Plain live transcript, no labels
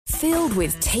Filled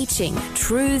with teaching,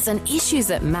 truths and issues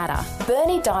that matter.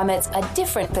 Bernie Diamond's A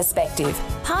Different Perspective.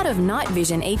 Part of Night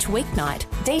Vision each weeknight.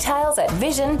 Details at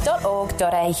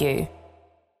vision.org.au.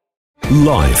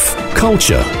 Life,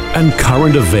 culture and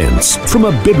current events from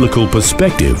a biblical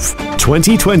perspective.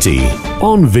 2020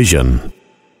 on Vision.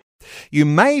 You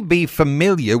may be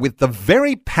familiar with the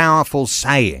very powerful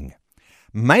saying,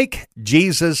 "Make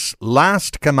Jesus'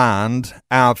 last command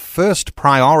our first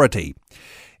priority."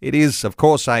 It is, of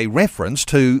course, a reference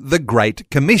to the Great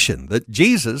Commission that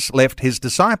Jesus left his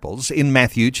disciples in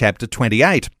Matthew chapter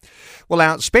 28. Well,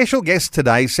 our special guest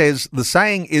today says the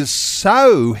saying is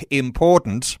so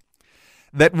important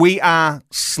that we are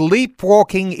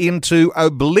sleepwalking into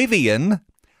oblivion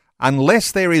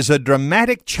unless there is a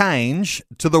dramatic change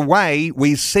to the way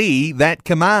we see that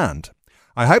command.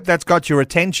 I hope that's got your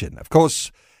attention. Of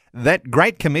course, that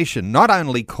Great Commission not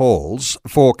only calls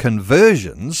for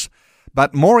conversions,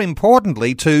 but more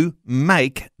importantly, to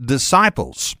make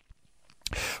disciples.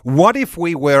 What if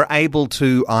we were able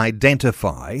to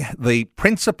identify the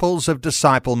principles of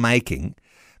disciple making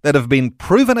that have been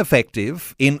proven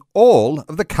effective in all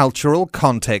of the cultural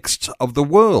contexts of the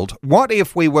world? What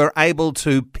if we were able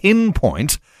to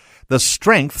pinpoint the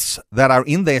strengths that are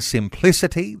in their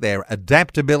simplicity, their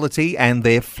adaptability, and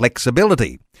their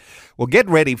flexibility? Well, get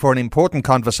ready for an important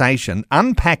conversation,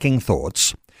 unpacking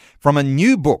thoughts from a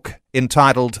new book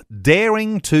entitled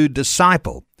Daring to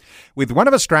Disciple, with one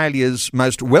of Australia's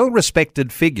most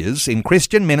well-respected figures in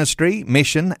Christian ministry,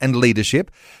 mission and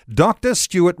leadership, Dr.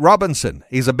 Stuart Robinson.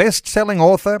 He's a best-selling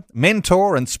author,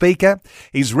 mentor and speaker.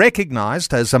 He's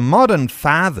recognised as a modern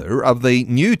father of the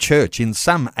new church in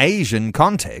some Asian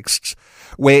contexts,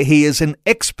 where he is an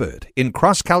expert in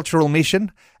cross-cultural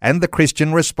mission and the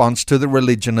Christian response to the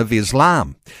religion of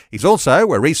Islam. He's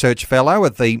also a research fellow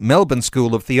at the Melbourne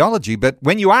School of Theology, but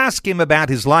when you ask him about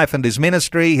his life and his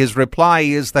ministry, his reply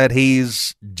is that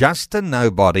he's just a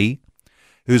nobody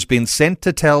who's been sent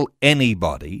to tell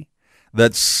anybody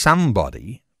that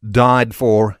somebody died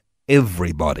for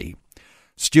everybody.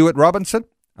 Stuart Robinson,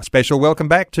 a special welcome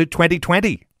back to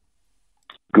 2020.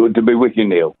 Good to be with you,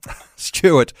 Neil.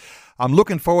 Stuart, I'm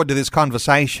looking forward to this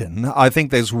conversation. I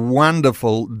think there's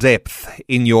wonderful depth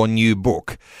in your new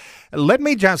book. Let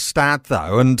me just start,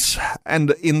 though,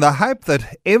 and in the hope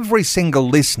that every single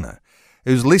listener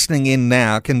who's listening in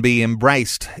now can be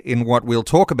embraced in what we'll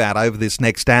talk about over this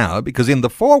next hour, because in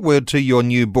the foreword to your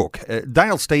new book,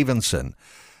 Dale Stevenson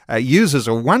uses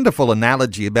a wonderful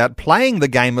analogy about playing the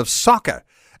game of soccer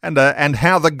and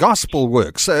how the gospel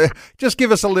works. Just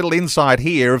give us a little insight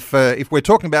here. If we're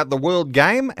talking about the world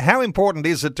game, how important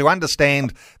is it to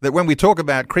understand that when we talk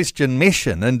about Christian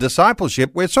mission and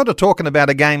discipleship, we're sort of talking about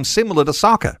a game similar to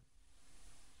soccer?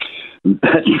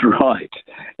 That's right.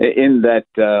 In that,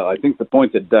 I think the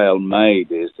point that Dale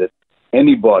made is that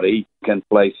anybody can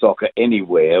play soccer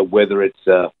anywhere, whether it's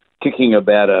kicking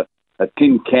about a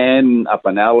tin can up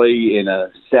an alley in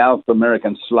a South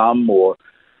American slum or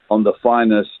on the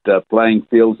finest playing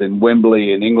fields in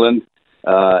Wembley in England.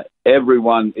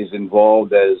 Everyone is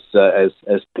involved as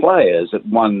players at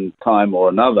one time or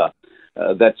another.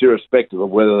 That's irrespective of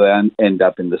whether they end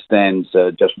up in the stands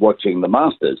just watching the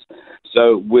Masters.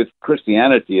 So with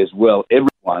Christianity as well,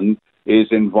 everyone is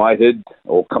invited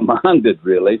or commanded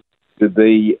really to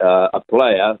be a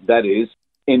player, that is,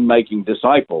 in making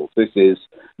disciples. This is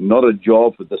not a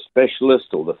job for the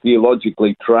specialist or the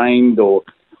theologically trained or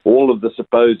all of the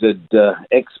supposed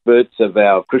experts of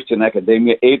our Christian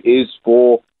academia. It is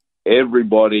for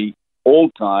everybody,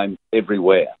 all time,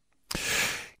 everywhere.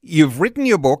 You've written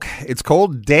your book. It's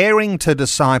called Daring to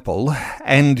Disciple,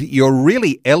 and you're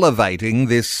really elevating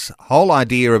this whole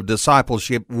idea of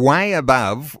discipleship way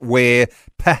above where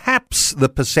perhaps the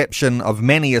perception of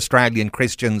many Australian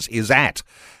Christians is at.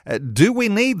 Do we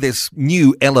need this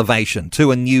new elevation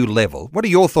to a new level? What are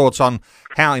your thoughts on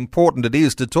how important it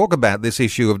is to talk about this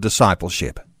issue of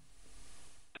discipleship?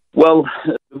 Well,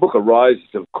 the book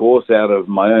arises, of course, out of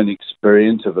my own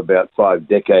experience of about 5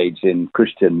 decades in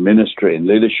Christian ministry and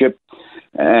leadership.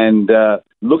 And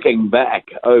looking back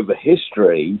over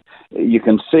history, you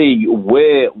can see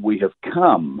where we have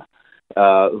come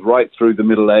right through the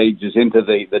Middle Ages into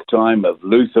the time of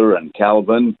Luther and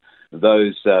Calvin,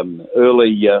 those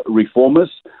early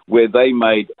reformers, where they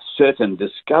made certain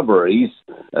discoveries,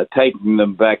 taking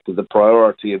them back to the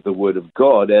priority of the Word of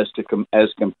God as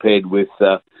compared with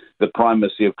the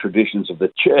primacy of traditions of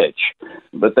the church.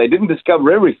 But they didn't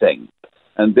discover everything.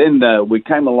 And then we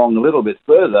came along a little bit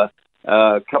further.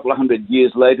 A couple of 100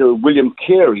 years later, William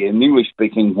Carey in the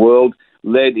English-speaking world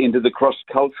led into the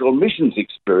cross-cultural missions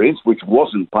experience, which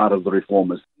wasn't part of the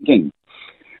reformers' thinking.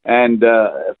 And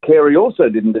Carey also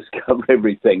didn't discover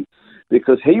everything,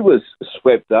 because he was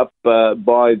swept up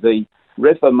by the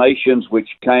reformations which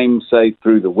came, say,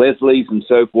 through the Wesleys and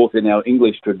so forth in our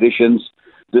English traditions,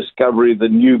 discovery of the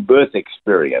new birth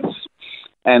experience.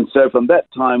 And so from that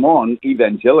time on,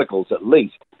 evangelicals at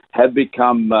least have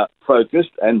become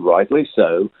focused, and rightly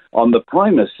so, on the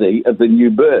primacy of the new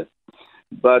birth.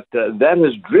 But that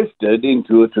has drifted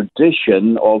into a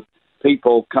tradition of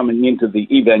people coming into the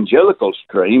evangelical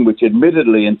stream, which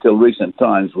admittedly until recent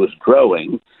times was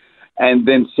growing, and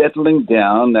then settling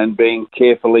down and being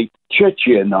carefully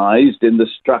churchianized in the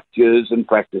structures and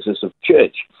practices of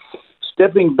church.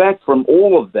 Stepping back from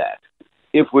all of that,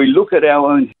 if we look at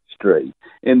our own history,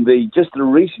 in the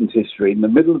recent history, in the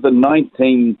middle of the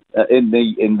in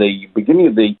the beginning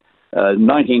of the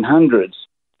 1900s,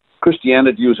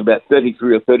 Christianity was about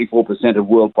 33 or 34% of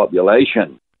world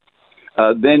population.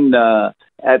 Then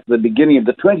at the beginning of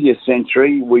the 20th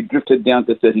century, we drifted down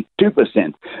to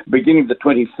 32%. Beginning of the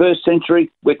 21st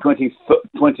century, we're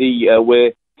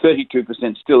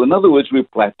 32% still. In other words, we've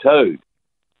plateaued.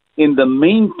 In the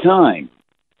meantime,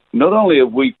 not only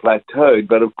have we plateaued,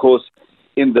 but of course,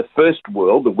 in the first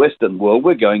world, the Western world,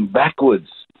 we're going backwards,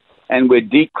 and we're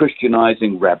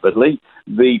de-Christianizing rapidly.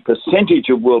 The percentage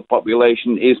of world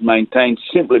population is maintained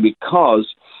simply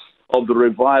because of the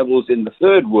revivals in the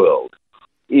third world.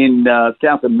 In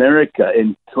South America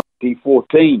in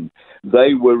 2014,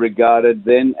 they were regarded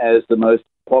then as the most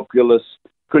populous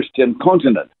Christian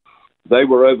continent. They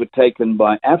were overtaken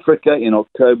by Africa in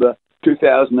October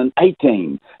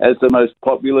 2018 as the most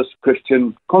populous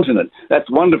Christian continent. That's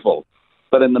wonderful.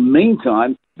 But in the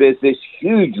meantime, there's this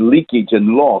huge leakage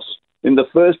and loss in the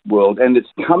first world, and it's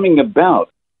coming about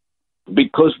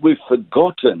because we've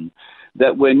forgotten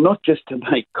that we're not just to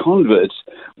make converts,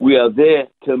 we are there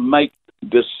to make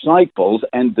disciples,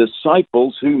 and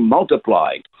disciples who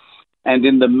multiply. And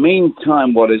in the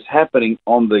meantime, what is happening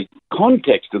on the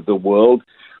context of the world,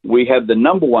 we have the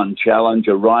number one challenge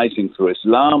arising through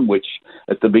Islam, which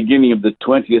at the beginning of the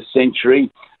 20th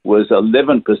century was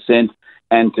 11%,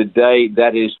 and today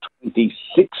that is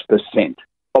 26%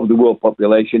 of the world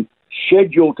population,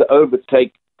 scheduled to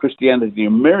overtake Christianity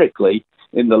numerically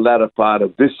in the latter part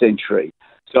of this century.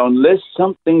 So unless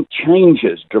something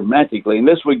changes dramatically,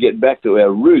 unless we get back to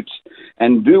our roots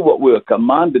and do what we were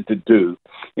commanded to do,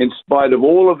 in spite of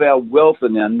all of our wealth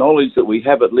and our knowledge that we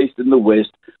have, at least in the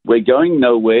West, we're going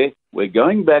nowhere, we're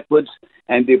going backwards,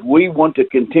 and if we want to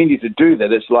continue to do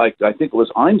that, it's like, I think it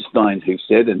was Einstein who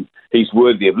said, and he's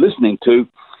worthy of listening to,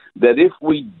 that if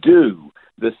we do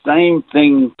the same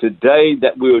thing today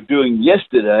that we were doing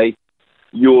yesterday,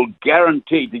 you'll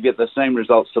guarantee to get the same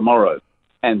results tomorrow.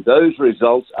 And those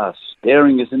results are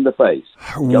staring us in the face.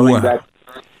 Going back.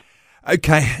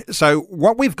 Okay, so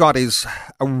what we've got is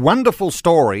a wonderful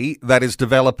story that is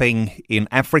developing in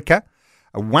Africa,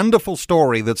 a wonderful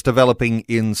story that's developing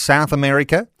in South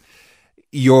America.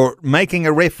 You're making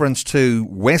a reference to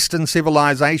Western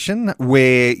civilization,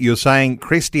 where you're saying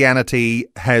Christianity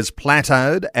has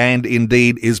plateaued and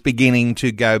indeed is beginning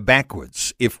to go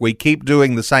backwards. If we keep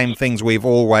doing the same things we've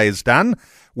always done,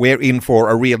 we're in for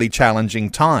a really challenging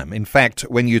time. In fact,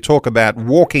 when you talk about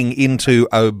walking into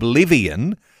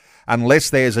oblivion, unless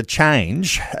there's a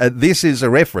change, this is a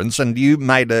reference, and you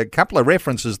made a couple of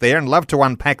references there, and love to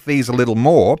unpack these a little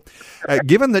more.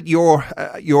 Given that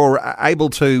you're able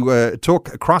to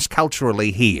talk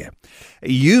cross-culturally here,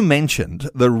 you mentioned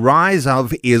the rise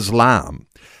of Islam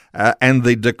and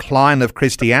the decline of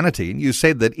Christianity, and you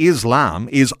said that Islam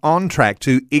is on track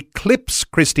to eclipse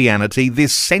Christianity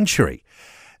this century.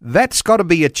 That's got to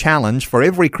be a challenge for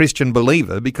every Christian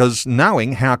believer, because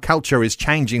knowing how culture is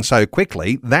changing so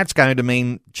quickly, that's going to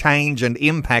mean change and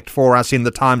impact for us in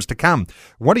the times to come.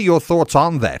 What are your thoughts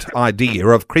on that idea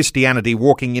of Christianity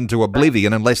walking into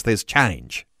oblivion unless there's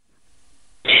change?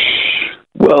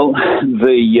 Well,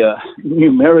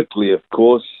 numerically, of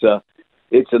course,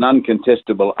 it's an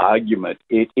uncontestable argument.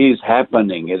 It is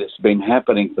happening, and it's been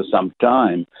happening for some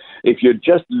time. If you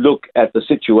just look at the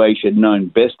situation known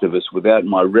best of us, without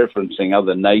my referencing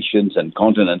other nations and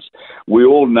continents, we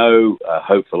all know,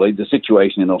 hopefully, the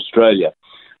situation in Australia.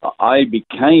 I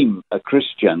became a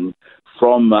Christian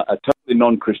from a totally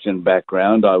non-Christian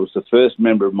background. I was the first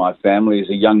member of my family as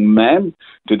a young man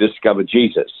to discover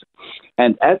Jesus.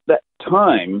 And at that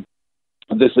time,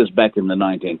 this is back in the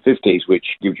 1950s, which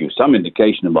gives you some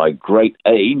indication of my great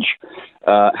age.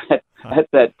 At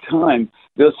that time,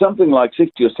 there was something like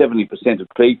 60 or 70% of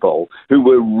people who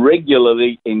were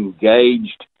regularly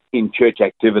engaged in church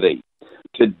activity.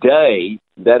 Today,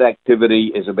 that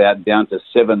activity is about down to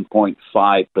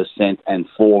 7.5% and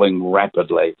falling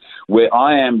rapidly. Where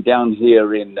I am down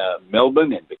here in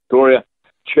Melbourne, in Victoria,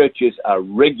 churches are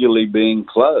regularly being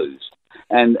closed.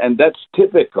 And that's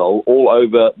typical all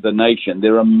over the nation.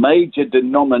 There are major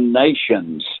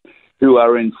denominations who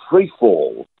are in free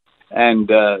fall, and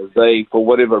they, for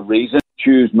whatever reason,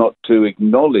 choose not to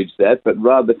acknowledge that, but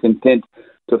rather content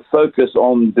to focus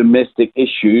on domestic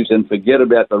issues and forget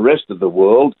about the rest of the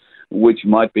world, which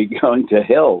might be going to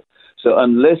hell. So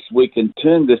unless we can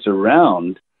turn this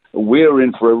around, we're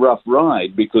in for a rough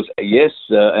ride because, yes,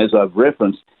 as I've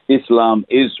referenced, Islam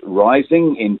is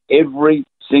rising in every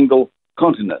single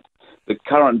continent. The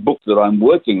current book that I'm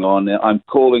working on, I'm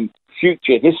calling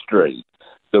Future History,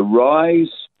 the rise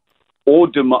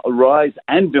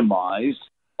and demise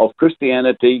of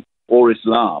Christianity or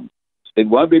Islam. It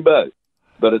won't be both.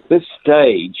 But at this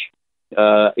stage,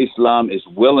 Islam is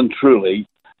well and truly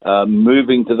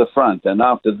moving to the front. And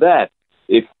after that,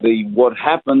 if what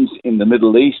happens in the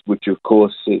Middle East, which of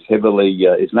course is heavily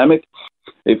Islamic,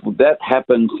 if that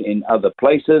happens in other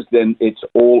places, then it's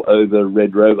all over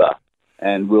Red Rover.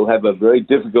 And we'll have a very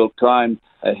difficult time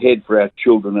ahead for our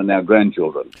children and our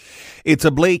grandchildren. It's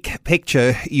a bleak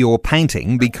picture you're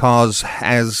painting because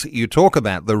as you talk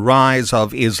about the rise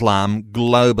of Islam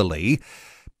globally,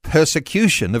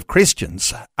 persecution of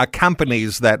Christians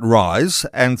accompanies that rise.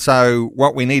 And so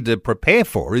what we need to prepare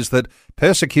for is that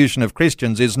persecution of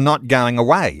Christians is not going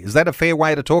away. Is that a fair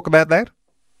way to talk about that?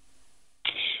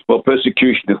 Well,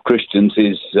 persecution of Christians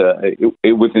is,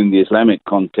 within the Islamic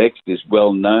context, is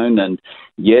well known, and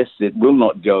yes, it will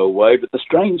not go away. But the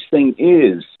strange thing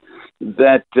is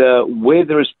that where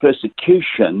there is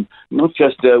persecution, not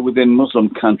just within Muslim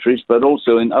countries, but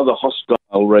also in other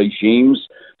hostile regimes,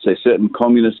 say certain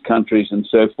communist countries and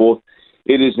so forth,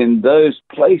 it is in those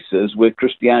places where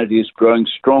Christianity is growing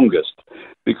strongest.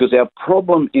 Because our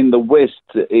problem in the West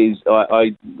is,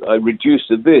 I reduce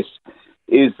to this,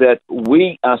 is that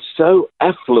we are so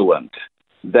affluent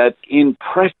that in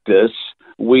practice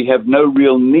we have no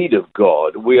real need of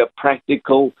God. We are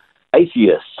practical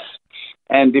atheists.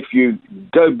 And if you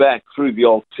go back through the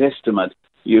Old Testament,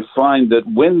 you find that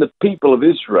when the people of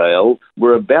Israel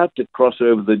were about to cross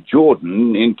over the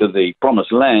Jordan into the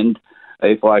Promised Land,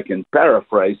 if I can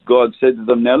paraphrase, God said to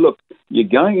them, now look, you're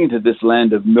going into this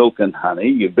land of milk and honey.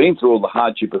 You've been through all the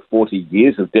hardship of 40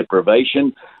 years of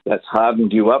deprivation. That's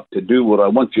hardened you up to do what I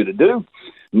want you to do.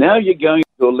 Now you're going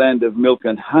to a land of milk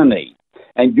and honey,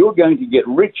 and you're going to get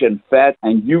rich and fat,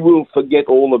 and you will forget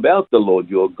all about the Lord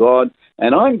your God,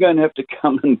 and I'm going to have to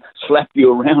come and slap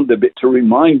you around a bit to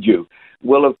remind you.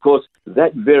 Well, of course,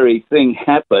 that very thing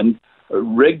happened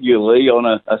regularly on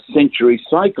a century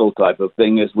cycle type of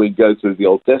thing as we go through the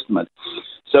Old Testament.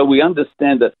 So we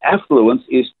understand that affluence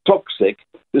is toxic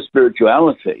to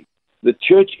spirituality. The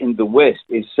church in the West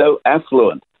is so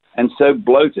affluent and so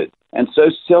bloated and so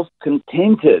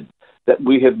self-contented that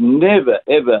we have never,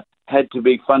 ever had to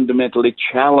be fundamentally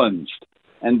challenged.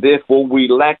 And therefore we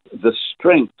lack the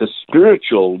strength, the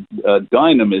spiritual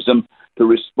dynamism to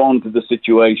respond to the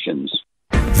situations.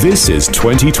 This is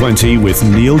 2020 with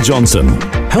Neil Johnson,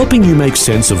 helping you make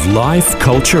sense of life,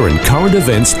 culture and current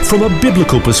events from a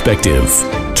biblical perspective.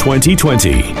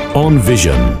 2020 on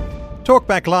Vision.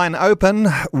 Talkback line open,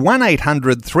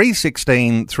 1800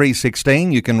 316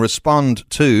 316. You can respond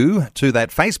to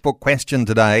that Facebook question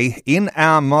today. In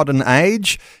our modern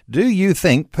age, do you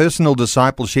think personal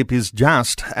discipleship is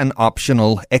just an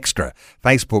optional extra?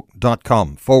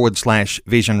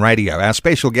 Facebook.com/Vision Radio. Our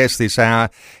special guest this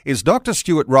hour is Dr.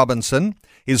 Stuart Robinson.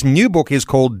 His new book is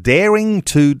called Daring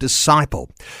to Disciple.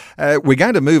 We're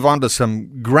going to move on to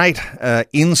some great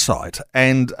insight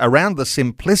and around the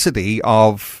simplicity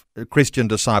of Christian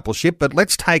discipleship, but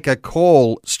let's take a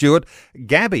call, Stuart.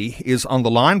 Gabby is on the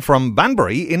line from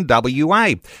Bunbury in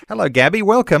WA. Hello, Gabby.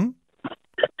 Welcome.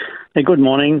 Hey, good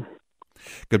morning.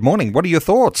 Good morning. What are your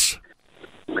thoughts?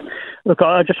 Look,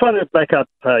 I just wanted to back up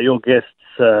your guest's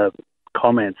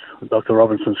comments, Dr.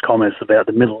 Robinson's comments about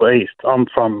the Middle East. I'm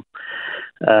from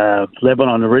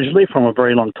Lebanon originally, from a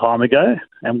very long time ago,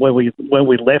 and when we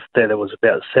left there was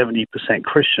about 70%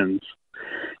 Christians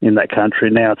in that country.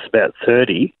 Now it's about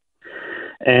 30%.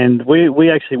 And we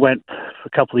actually went a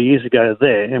couple of years ago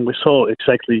there, and we saw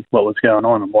exactly what was going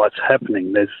on and why it's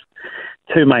happening. There's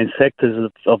two main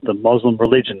sectors of the Muslim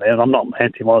religion there, and I'm not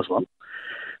anti-Muslim,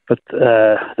 but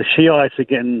the Shiites are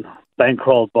getting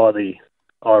bankrolled by the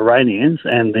Iranians,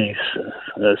 and the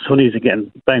Sunnis are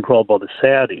getting bankrolled by the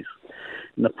Saudis.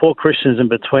 And the poor Christians in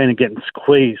between are getting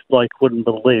squeezed like wouldn't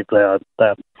believe. They're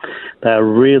They're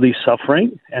really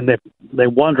suffering, and they're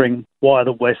wondering why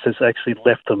the West has actually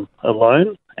left them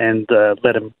alone and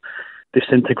let them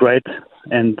disintegrate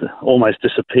and almost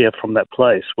disappear from that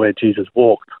place where Jesus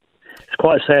walked. It's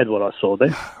quite sad what I saw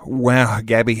there. Wow,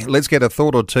 Gabby. Let's get a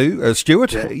thought or two.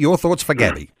 Stuart, your thoughts for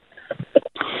Gabby?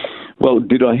 Well,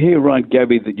 did I hear right,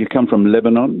 Gabby, that you come from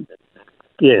Lebanon?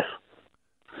 Yes.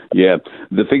 Yeah,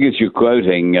 the figures you're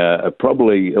quoting are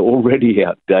probably already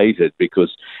outdated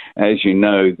because, as you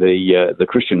know, the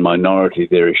Christian minority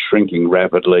there is shrinking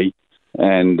rapidly.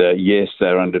 And yes,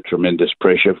 they're under tremendous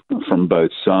pressure from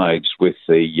both sides, with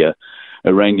the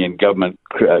Iranian government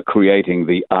creating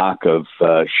the arc of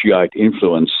Shiite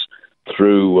influence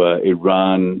through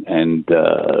Iran and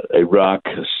Iraq,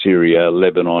 Syria,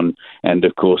 Lebanon, and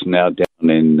of course now down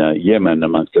in Yemen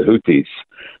amongst the Houthis.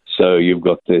 So you've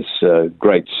got this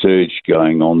great surge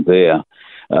going on there.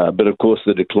 But of course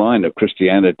the decline of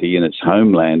Christianity in its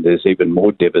homeland is even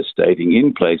more devastating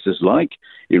in places like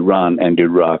Iran and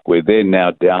Iraq, where they're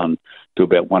now down to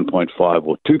about 1.5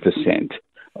 or 2%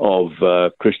 of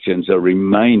Christians are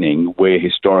remaining, where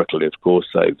historically, of course,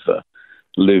 they've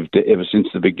lived ever since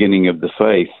the beginning of the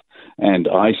faith. And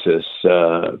ISIS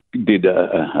did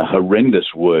a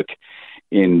horrendous work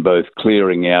in both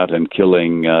clearing out and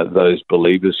killing those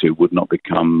believers who would not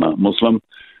become Muslim.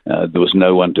 There was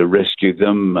no one to rescue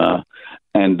them.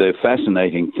 And the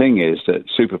fascinating thing is that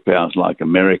superpowers like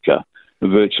America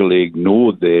virtually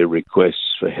ignored their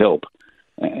requests for help.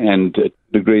 And to a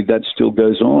degree, that still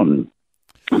goes on.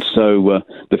 So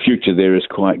the future there is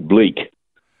quite bleak,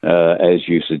 as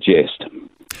you suggest.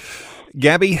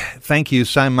 Gabby, thank you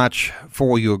so much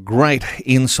for your great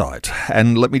insight.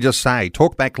 And let me just say,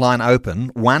 talkback line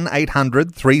open,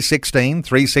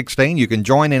 1-800-316-316. You can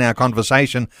join in our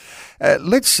conversation.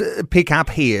 Let's pick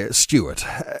up here, Stuart.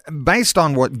 Based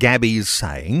on what Gabby is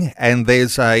saying, and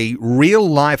there's a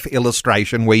real-life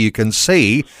illustration where you can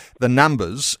see the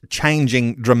numbers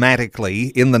changing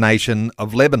dramatically in the nation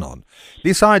of Lebanon.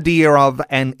 This idea of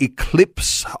an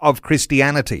eclipse of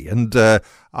Christianity, and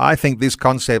I think this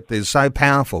concept is so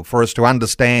powerful for us to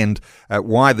understand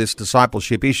why this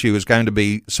discipleship issue is going to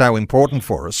be so important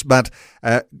for us. But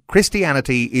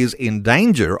Christianity is in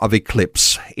danger of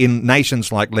eclipse in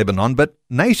nations like Lebanon, but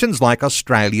nations like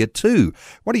Australia too.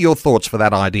 What are your thoughts for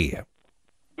that idea?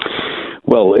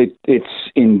 Well,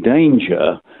 it's in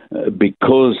danger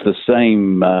because the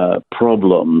same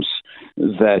problems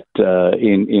that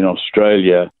in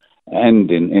Australia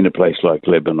and in a place like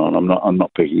Lebanon, I'm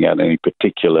not picking out any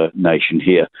particular nation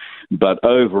here, but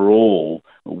overall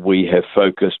we have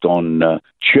focused on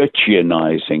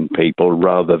churchianizing people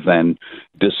rather than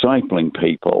discipling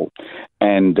people.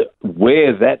 And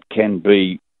where that can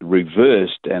be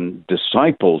reversed and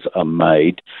disciples are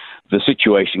made, the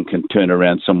situation can turn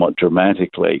around somewhat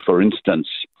dramatically. For instance,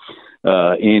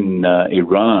 in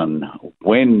Iran,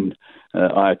 when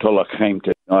Ayatollah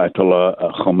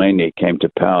Khomeini came to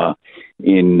power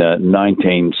in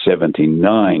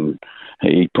 1979,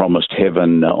 he promised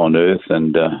heaven on earth,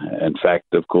 and in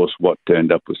fact, of course, what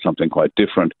turned up was something quite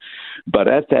different. But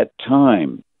at that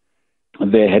time,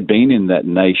 there had been in that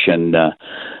nation,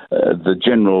 the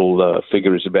general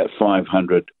figure is about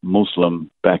 500 Muslim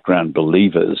background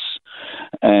believers.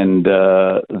 And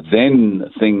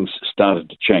then things started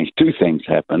to change. Two things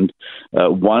happened.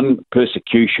 One,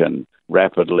 persecution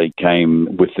rapidly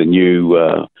came with the new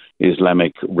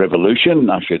Islamic revolution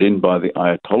ushered in by the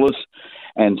Ayatollahs.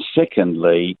 And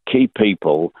secondly, key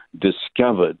people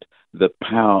discovered the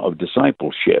power of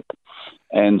discipleship.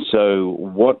 And so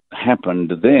what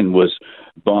happened then was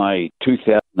by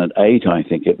 2008, I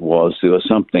think it was, there was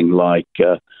something like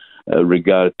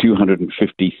regarded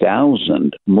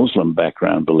 250,000 Muslim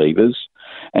background believers.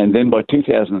 And then by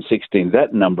 2016,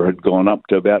 that number had gone up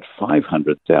to about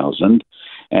 500,000.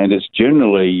 And it's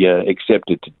generally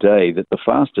accepted today that the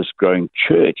fastest growing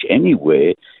church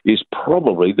anywhere is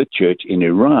probably the church in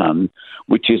Iran,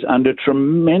 which is under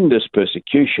tremendous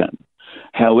persecution.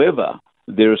 However,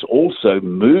 there's also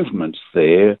movements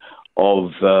there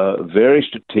of very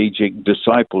strategic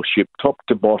discipleship top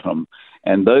to bottom,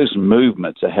 and those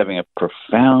movements are having a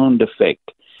profound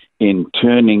effect in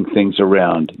turning things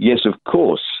around. Yes, of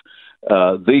course,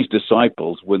 these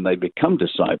disciples, when they become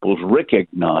disciples,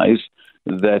 recognize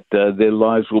that their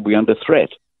lives will be under threat.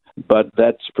 But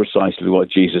that's precisely what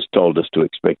Jesus told us to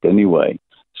expect anyway.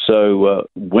 So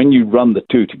when you run the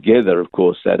two together, of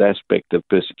course, that aspect of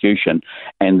persecution,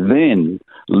 and then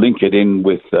link it in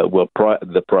with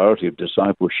the priority of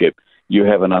discipleship, you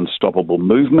have an unstoppable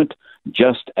movement,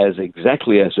 just as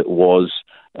exactly as it was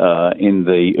in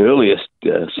the earliest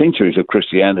centuries of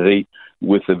Christianity,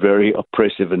 with the very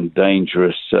oppressive and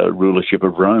dangerous rulership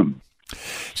of Rome.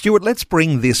 Stuart, let's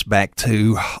bring this back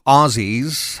to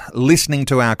Aussies listening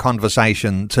to our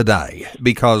conversation today,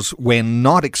 because we're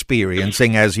not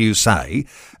experiencing, as you say,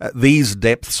 these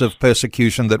depths of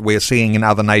persecution that we're seeing in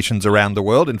other nations around the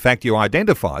world. In fact, you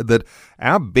identified that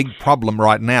our big problem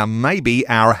right now may be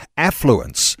our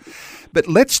affluence. But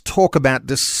let's talk about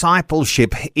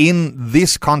discipleship in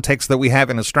this context that we have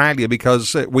in Australia,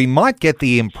 because we might get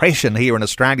the impression here in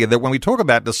Australia that when we talk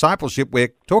about discipleship,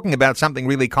 we're talking about something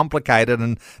really complicated,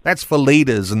 and that's for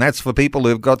leaders and that's for people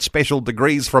who've got special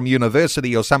degrees from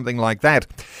university or something like that.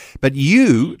 But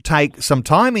you take some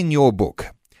time in your book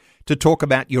to talk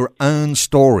about your own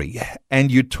story, and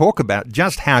you talk about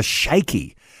just how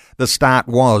shaky the start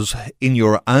was in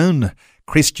your own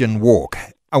Christian walk.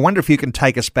 I wonder if you can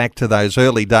take us back to those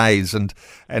early days and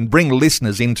bring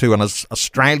listeners into an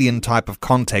Australian type of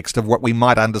context of what we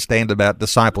might understand about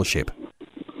discipleship.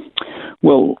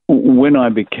 Well, when I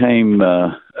became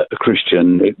a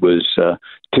Christian, it was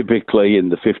typically in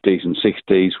the 50s and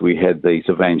 60s, we had these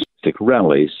evangelistic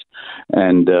rallies,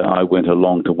 and I went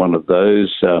along to one of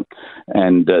those,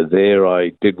 and there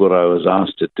I did what I was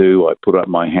asked to do. I put up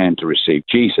my hand to receive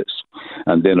Jesus.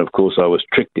 And then, of course, I was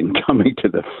tricked in coming to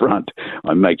the front.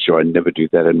 I make sure I never do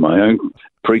that in my own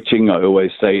preaching. I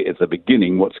always say at the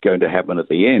beginning what's going to happen at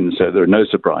the end, so there are no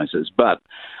surprises. But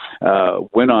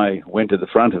when I went to the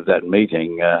front of that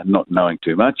meeting, not knowing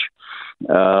too much,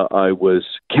 I was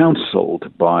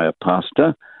counselled by a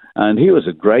pastor, and he was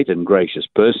a great and gracious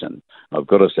person. I've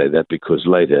got to say that because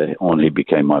later on he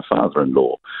became my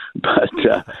father-in-law. But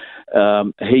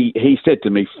he said to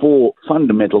me 4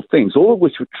 fundamental things, all of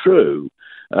which were true.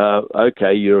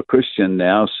 Okay, you're a Christian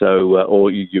now, so or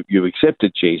you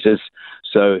accepted Jesus,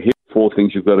 so here are 4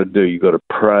 things you've got to do. You've got to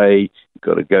pray, you've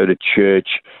got to go to church,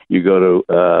 you've got to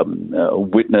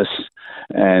witness,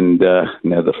 and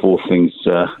now the 4 things...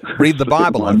 read the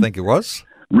Bible, I think it was.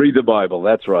 Read the Bible,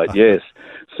 that's right, yes.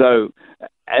 So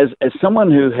as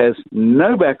someone who has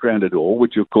no background at all,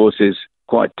 which of course is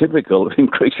quite typical of an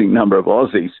increasing number of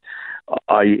Aussies,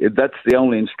 that's the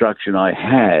only instruction I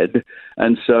had.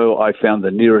 And so I found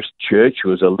the nearest church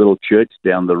was a little church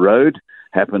down the road,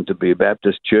 happened to be a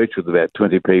Baptist church with about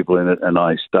 20 people in it, and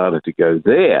I started to go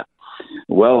there.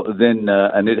 Well, then,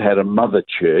 and it had a mother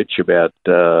church about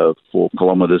 4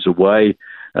 kilometres away,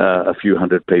 a few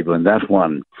hundred people in that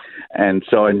one. And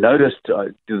so I noticed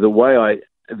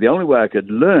the only way I could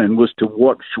learn was to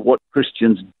watch what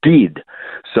Christians did.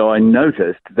 So I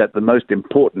noticed that the most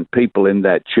important people in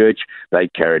that church, they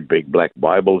carried big black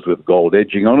Bibles with gold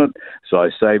edging on it. So I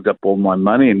saved up all my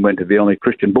money and went to the only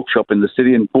Christian bookshop in the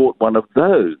city and bought one of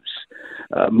those.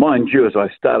 Mind you, as I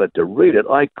started to read it,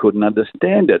 I couldn't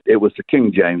understand it. It was the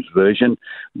King James Version,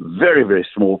 very, very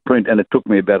small print, and it took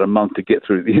me about a month to get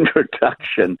through the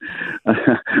introduction.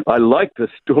 I liked the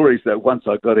stories, though, once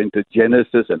I got into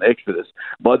Genesis and Exodus.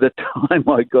 By the time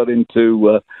I got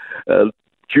into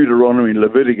Deuteronomy and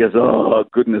Leviticus, oh,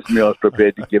 goodness me, I was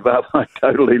prepared to give up. I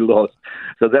totally lost.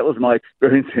 So that was my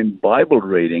experience in Bible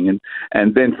reading.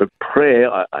 And then for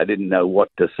prayer, I didn't know what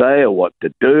to say or what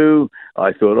to do.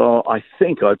 I thought, I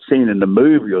think I'd seen in a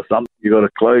movie or something, you got to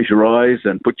close your eyes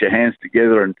and put your hands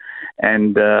together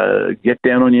and get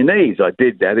down on your knees. I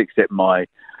did that, except my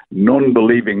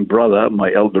non-believing brother,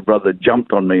 my elder brother,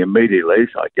 jumped on me immediately,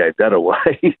 so I gave that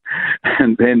away.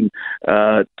 And then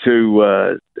that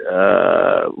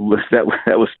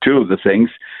was 2 of the things,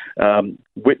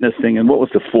 witnessing, and what was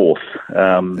the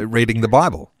 4th? Reading the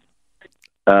Bible.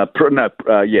 I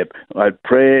had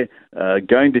prayer,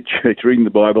 going to church, reading the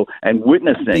Bible, and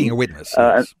witnessing. Being a witness.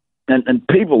 Yes. And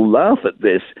people laugh at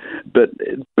this, but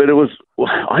it was,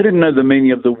 I didn't know the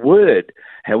meaning of the word.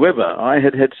 However, I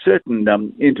had certain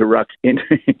interactions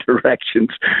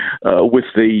with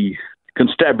the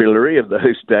constabulary of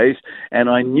those days, and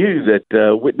I knew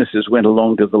that witnesses went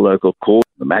along to the local court.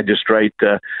 The magistrate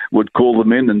would call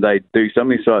them in and they'd do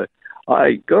something. So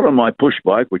I got on my push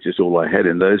bike, which is all I had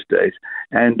in those days,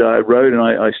 and I rode and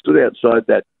I stood outside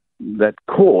that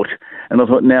court, and I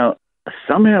thought, now,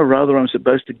 somehow or other I'm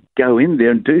supposed to go in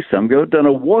there and do something. I don't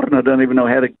know what, and I don't even know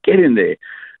how to get in there.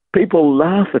 People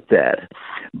laugh at that.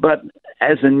 But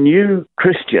as a new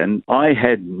Christian, I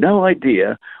had no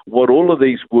idea what all of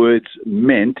these words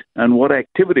meant and what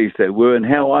activities they were and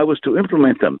how I was to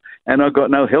implement them. And I got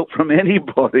no help from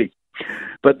anybody.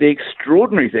 But the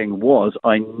extraordinary thing was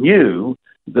I knew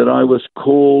that I was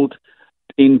called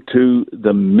into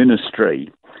the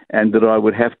ministry and that I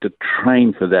would have to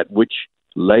train for that, which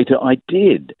later I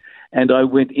did. And I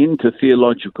went into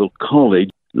theological college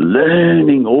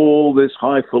learning all this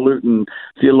highfalutin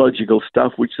theological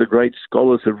stuff which the great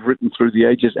scholars have written through the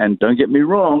ages. And don't get me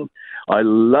wrong, I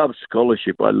love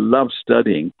scholarship, I love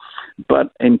studying,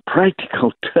 but in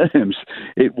practical terms,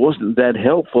 it wasn't that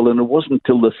helpful, and it wasn't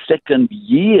until the second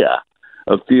year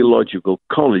of theological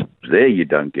college. There you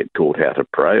don't get taught how to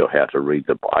pray or how to read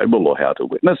the Bible or how to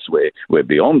witness. We're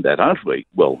beyond that, aren't we?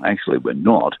 Well, actually, we're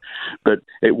not. But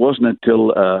it wasn't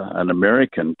until an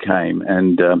American came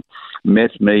and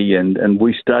met me and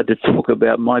we started to talk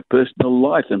about my personal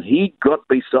life. And he got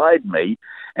beside me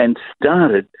and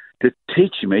started to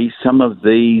teach me some of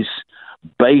these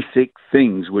basic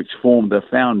things which formed the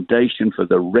foundation for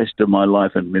the rest of my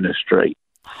life and ministry.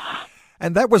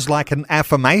 And that was like an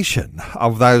affirmation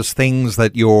of those things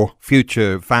that your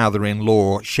future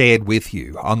father-in-law shared with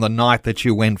you on the night that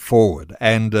you went forward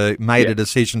and made a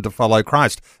decision to follow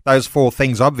Christ. Those 4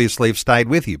 things obviously have stayed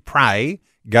with you. Pray,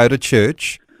 go to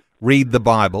church, read the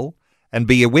Bible, and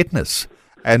be a witness.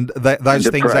 And those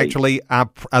things pray. Actually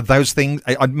are those things.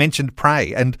 I mentioned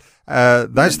pray, and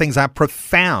those things are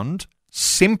profound,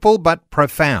 simple but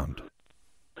profound.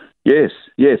 Yes,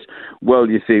 yes. Well,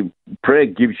 you see, prayer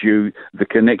gives you the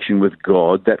connection with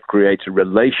God. That creates a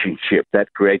relationship.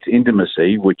 That creates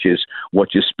intimacy, which is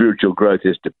what your spiritual growth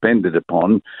is dependent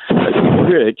upon. The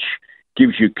church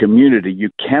gives you community.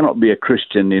 You cannot be a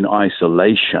Christian in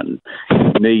isolation.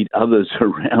 You need others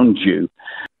around you.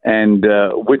 And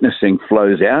witnessing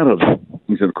flows out of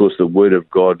things. And of course, the Word of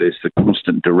God is the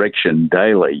constant direction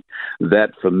daily.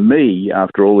 That, for me,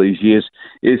 after all these years,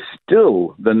 is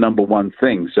still the number one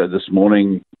thing. So this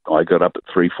morning, I got up at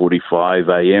 3:45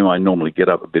 a.m. I normally get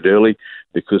up a bit early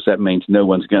because that means no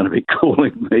one's going to be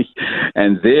calling me.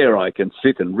 And there I can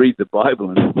sit and read the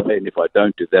Bible. And if I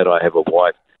don't do that, I have a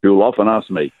wife who will often ask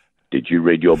me, "Did you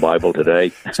read your Bible today?"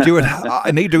 Stuart,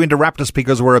 I need to interrupt us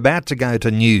because we're about to go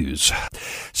to news.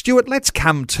 Stuart, let's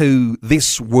come to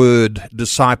this word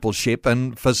discipleship.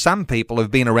 And for some people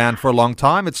who've been around for a long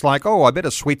time, it's like, oh, I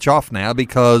better switch off now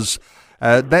because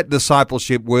that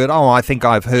discipleship word, I think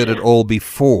I've heard it all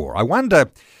before. I wonder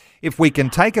if we can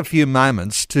take a few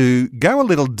moments to go a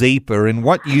little deeper in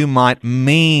what you might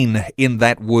mean in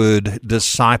that word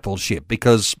discipleship,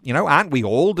 because, aren't we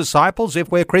all disciples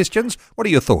if we're Christians? What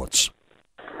are your thoughts?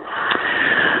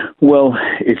 Well,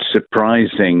 it's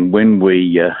surprising when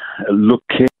we look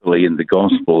carefully in the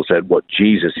Gospels at what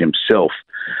Jesus himself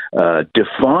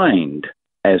defined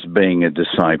as being a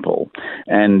disciple.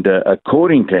 And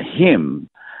according to him,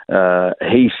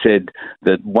 he said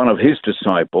that one of his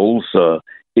disciples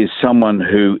is someone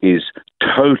who is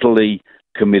totally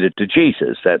committed to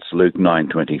Jesus. That's Luke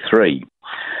 9:23.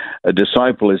 A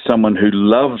disciple is someone who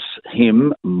loves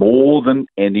him more than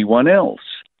anyone else.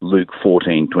 Luke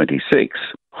 14:26.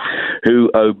 Who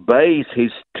obeys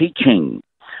his teaching.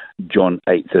 John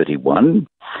 8:31.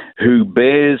 Who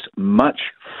bears much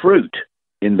fruit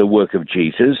in the work of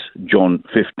Jesus. John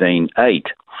 15:8.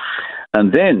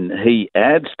 And then he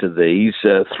adds to these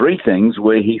 3 things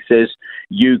where he says,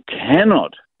 you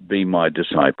cannot be my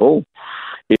disciple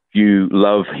if you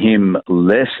love him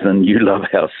less than you love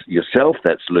yourself.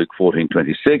 That's Luke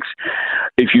 14:26.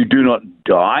 If you do not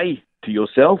die to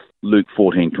yourself, Luke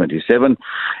 14:27.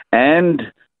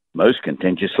 And most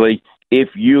contentiously, if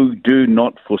you do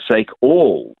not forsake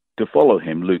all to follow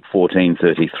him, Luke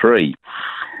 14:33.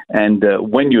 And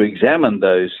when you examine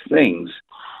those things,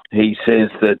 he says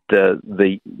that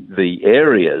the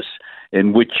areas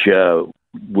in which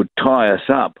would tie us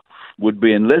up would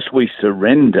be unless we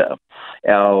surrender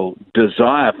our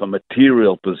desire for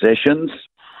material possessions,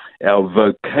 our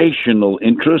vocational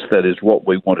interest, that is what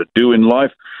we want to do in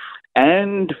life,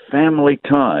 and family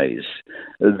ties,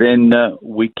 then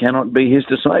we cannot be his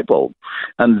disciple.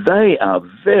 And they are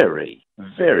very,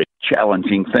 very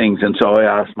challenging things. And so I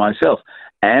ask myself,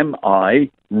 am I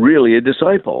really a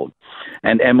disciple?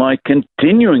 And am I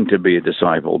continuing to be a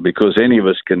disciple? Because any of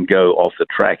us can go off the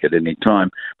track at any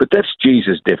time. But that's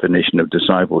Jesus' definition of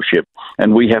discipleship.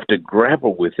 And we have to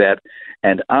grapple with that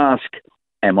and ask,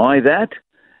 am I that?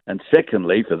 And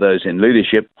secondly, for those in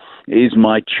leadership, is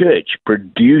my church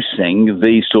producing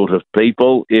these sort of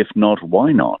people? If not,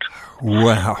 why not?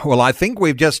 Wow. Well, I think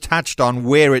we've just touched on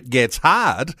where it gets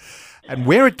hard. And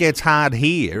where it gets hard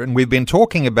here, and we've been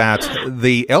talking about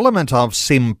the element of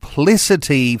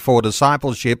simplicity for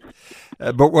discipleship,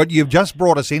 But what you've just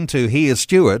brought us into here,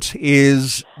 Stuart,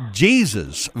 is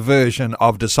Jesus' version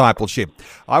of discipleship.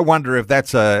 I wonder if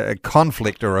that's a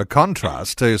conflict or a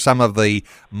contrast to some of the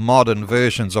modern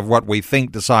versions of what we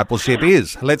think discipleship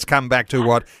is. Let's come back to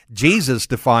what Jesus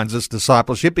defines as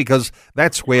discipleship, because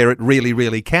that's where it really,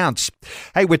 really counts.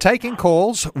 Hey, we're taking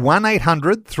calls,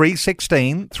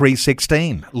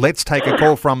 1-800-316-316. Let's take a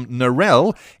call from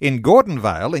Narelle in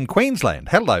Gordonvale in Queensland.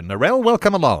 Hello, Narelle.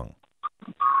 Welcome along.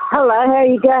 Hello, how are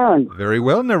you going? Very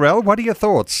well, Narelle. What are your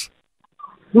thoughts?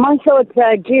 My thoughts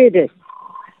are Judas.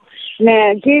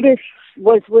 Now, Judas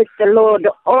was with the Lord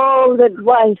all the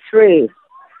way through,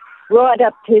 right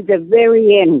up to the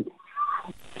very end.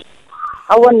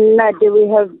 I want to know, do we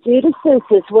have Judases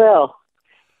as well?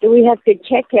 Do we have to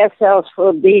check ourselves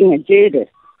for being a Judas?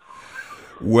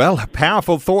 Well,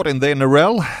 powerful thought in there,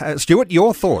 Narelle. Stuart,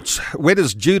 your thoughts. Where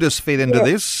does Judas fit into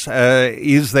this?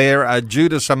 Is there a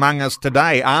Judas among us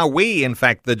today? Are we, in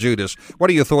fact, the Judas?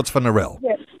 What are your thoughts for Narelle?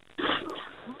 Yes.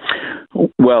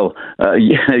 Well,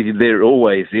 there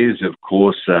always is, of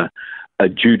course, a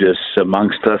Judas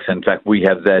amongst us. In fact, we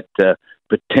have that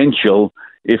potential,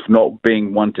 if not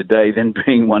being one today, then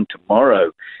being one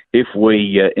tomorrow. If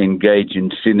we engage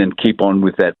in sin and keep on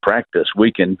with that practice,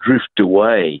 we can drift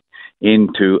away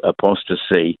into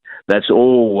apostasy. That's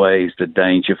always the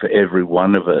danger for every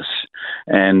one of us.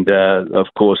 And, of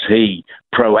course, he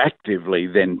proactively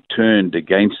then turned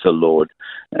against the Lord.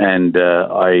 And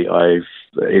I've,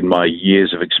 in my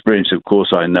years of experience, of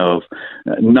course, I know of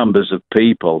numbers of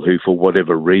people who, for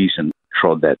whatever reason,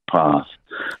 trod that path.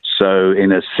 So,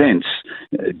 in a sense,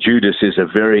 Judas is a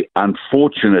very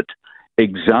unfortunate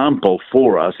example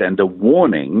for us, and a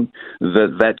warning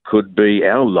that could be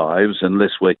our lives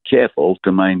unless we're careful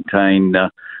to maintain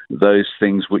those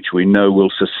things which we know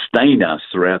will sustain us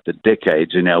throughout the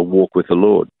decades in our walk with the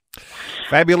Lord.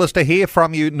 Fabulous to hear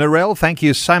from you, Narelle. Thank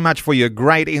you so much for your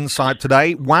great insight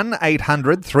today.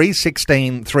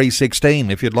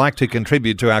 1-800-316-316 if you'd like to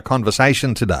contribute to our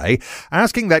conversation today.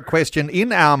 Asking that question,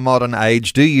 in our modern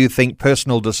age, do you think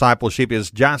personal discipleship is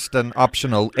just an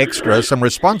optional extra? Some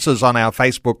responses on our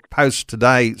Facebook post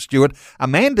today, Stuart.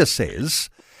 Amanda says,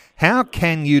 how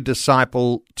can you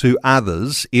disciple to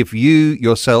others if you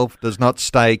yourself does not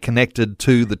stay connected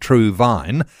to the true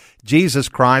vine? Jesus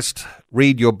Christ,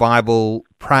 read your Bible,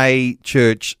 pray,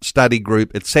 church, study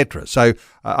group, etc. So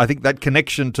I think that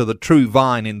connection to the true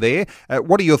vine in there.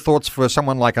 What are your thoughts for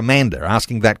someone like Amanda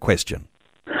asking that question?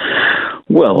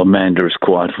 Well, Amanda is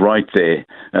quite right there.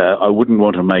 I wouldn't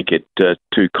want to make it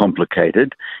too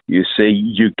complicated. You see,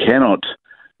 you cannot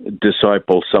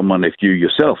disciple someone if you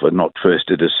yourself are not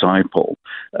first a disciple.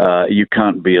 You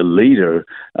can't be a leader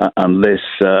unless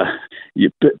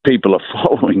people are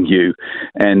following you,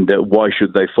 and why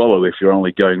should they follow if you're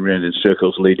only going around in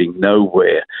circles leading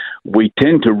nowhere? We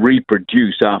tend to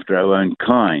reproduce after our own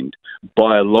kind.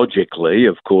 Biologically,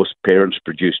 of course, parents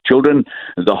produce children.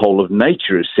 The whole of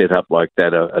nature is set up like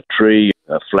that. A tree,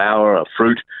 a flower, a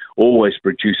fruit always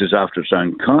produces after its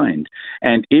own kind.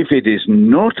 And if it is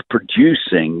not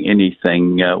producing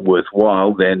anything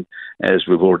worthwhile, then, as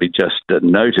we've already just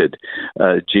noted,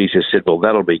 Jesus said, well,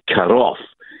 that'll be cut off,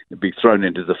 be thrown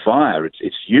into the fire.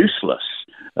 It's useless.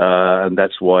 And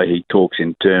that's why he talks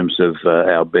in terms of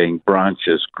our being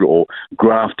branches or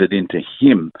grafted into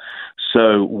him.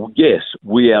 So, yes,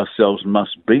 we ourselves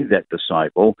must be that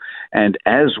disciple. And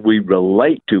as we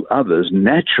relate to others,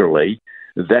 naturally,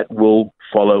 that will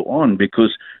follow on,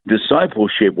 because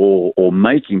discipleship or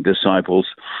making disciples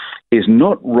is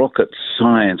not rocket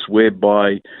science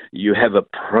whereby you have a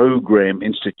program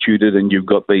instituted and you've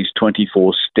got these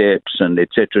 24 steps and et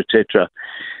cetera,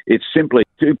 It's simply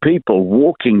two people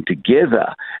walking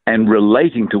together and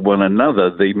relating to one another,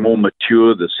 the more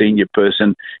mature, the senior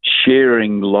person,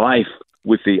 sharing life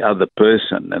with the other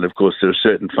person. And of course there are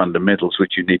certain fundamentals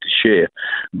which you need to share,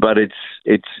 but it's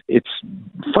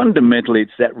fundamentally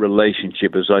it's that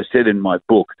relationship. As I said in my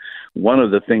book, one of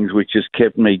the things which has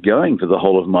kept me going for the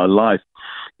whole of my life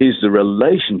is the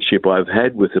relationship I've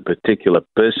had with a particular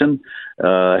person.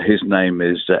 His name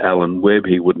is Alan Webb.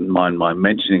 He wouldn't mind my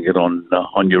mentioning it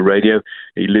on your radio.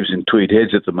 He lives in Tweed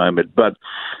Heads at the moment, but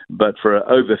for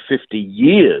over 50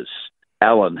 years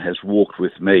Alan has walked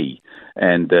with me,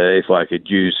 and if I could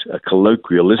use a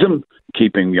colloquialism,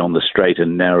 keeping me on the straight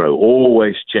and narrow,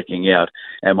 always checking out,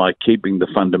 am I keeping the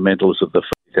fundamentals of the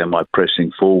faith, am I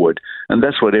pressing forward? And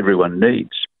that's what everyone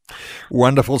needs.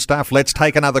 Wonderful stuff. Let's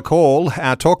take another call.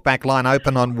 Our talkback line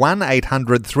open on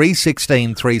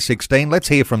 1-800-316-316. Let's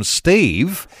hear from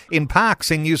Steve in Parkes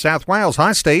in New South Wales.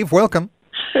 Hi, Steve. Welcome.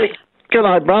 Hey, good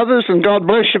night, brothers, and God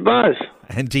bless you both.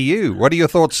 And to you. What are your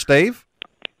thoughts, Steve?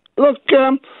 Look,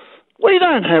 We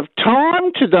don't have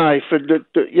time today for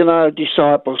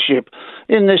discipleship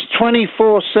in this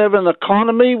 24/7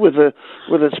 economy with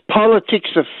its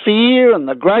politics of fear and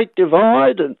the Great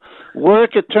Divide and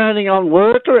worker turning on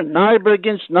worker and neighbour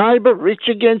against neighbour, rich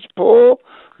against poor,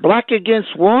 black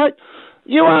against white.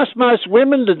 You ask most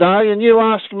women today and you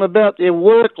ask them about their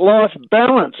work-life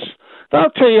balance.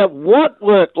 They'll tell you what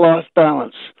work-life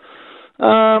balance.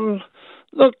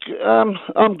 Look,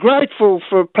 I'm grateful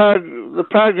for the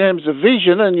programs of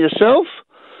Vision and yourself,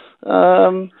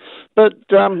 but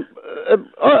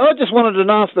I just wanted to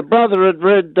know if the brother had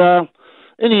read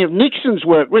any of Nixon's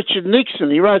work. Richard Nixon,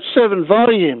 he wrote 7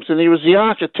 volumes, and he was the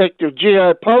architect of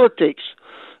geopolitics.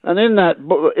 And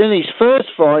in his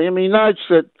first volume, he notes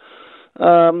that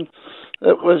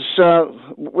it was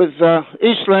with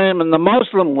Islam and the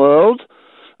Muslim world.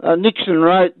 Nixon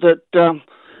wrote that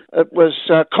it was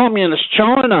communist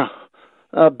China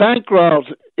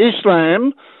bankrolled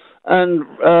Islam, and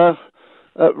the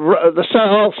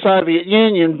whole Soviet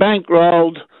Union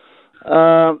bankrolled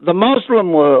the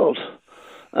Muslim world,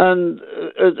 and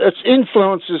its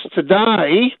influences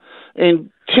today in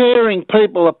tearing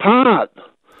people apart.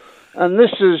 And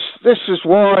this is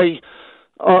why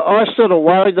I sort of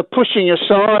worry the pushing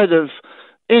aside of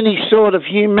any sort of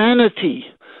humanity,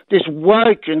 this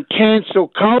woke and cancel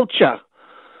culture,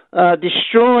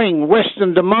 destroying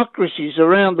Western democracies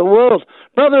around the world.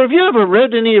 Brother, have you ever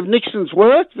read any of Nixon's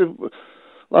work?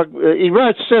 He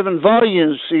wrote 7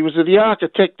 volumes. He was the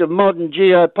architect of modern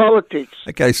geopolitics.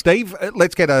 Okay, Steve,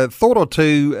 let's get a thought or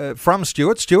two from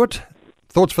Stuart. Stuart,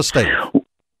 thoughts for Steve?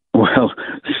 Well,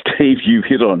 Steve, you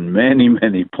hit on many,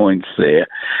 many points there.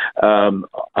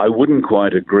 I wouldn't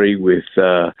quite agree with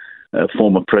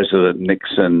former President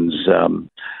Nixon's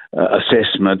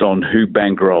assessment on who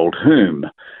bankrolled whom.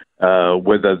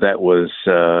 Whether that was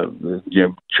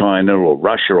China or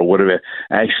Russia or whatever.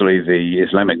 Actually, the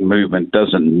Islamic movement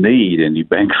doesn't need any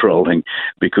bankrolling,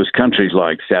 because countries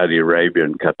like Saudi Arabia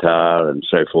and Qatar and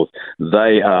so forth,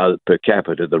 they are per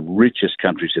capita the richest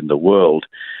countries in the world,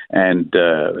 and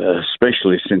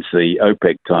especially since the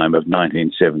OPEC time of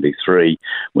 1973,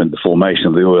 when the formation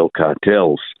of the oil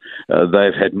cartels,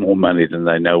 they've had more money than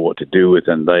they know what to do with,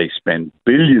 and they spend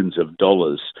billions of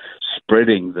dollars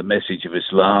spreading the message of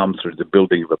Islam through the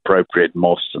building of appropriate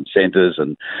mosques and centres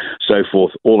and so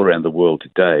forth all around the world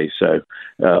today. So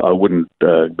I wouldn't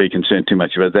be concerned too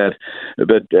much about that.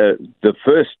 But the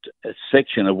first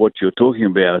section of what you're talking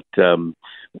about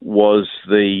was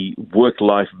the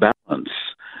work-life balance,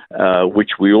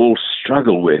 which we all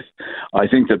struggle with. I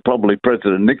think that probably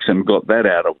President Nixon got that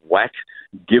out of whack,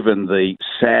 given the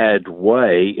sad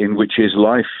way in which his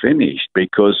life finished,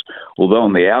 because although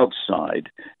on the outside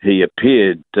he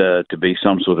appeared to be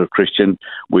some sort of Christian,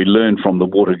 we learned from the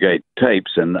Watergate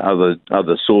tapes and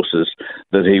other sources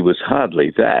that he was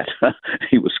hardly that.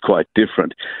 He was quite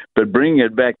different. But bringing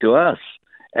it back to us,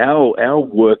 our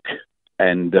work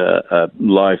and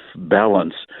life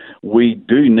balance, we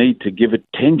do need to give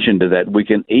attention to that. We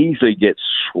can easily get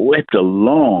swept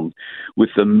along with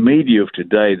the media of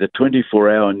today, the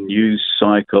 24-hour news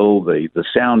cycle, the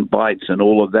sound bites and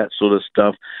all of that sort of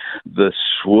stuff, the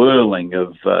swirling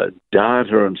of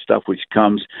data and stuff which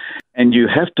comes, and you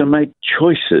have to make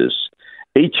choices.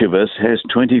 Each of us has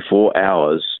 24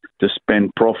 hours to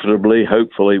spend profitably,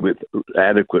 hopefully with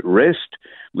adequate rest,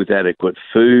 with adequate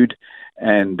food,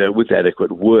 and with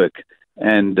adequate work.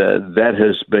 And that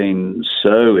has been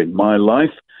so in my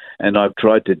life, and I've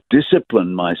tried to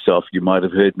discipline myself. You might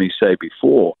have heard me say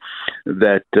before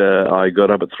that I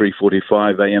got up at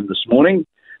 3:45 a.m. this morning,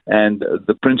 and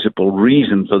the principal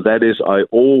reason for that is I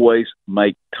always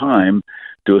make time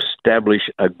to establish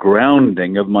a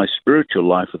grounding of my spiritual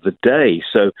life of the day.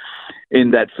 So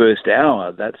in that first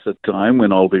hour, that's the time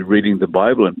when I'll be reading the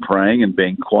Bible and praying and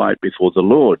being quiet before the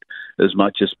Lord as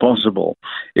much as possible.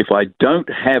 If I don't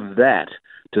have that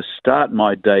to start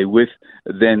my day with,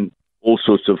 then all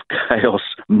sorts of chaos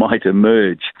might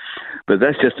emerge. But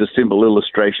that's just a simple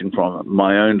illustration from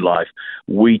my own life.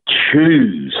 We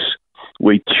choose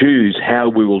how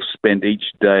we will spend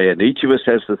each day, and each of us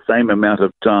has the same amount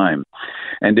of time.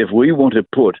 And if we want to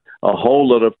put a whole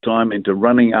lot of time into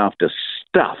running after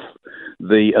stuff,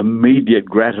 the immediate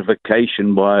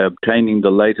gratification by obtaining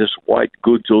the latest white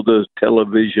goods or the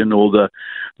television or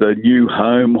the new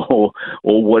home or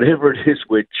whatever it is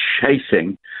we're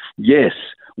chasing, yes,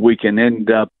 we can end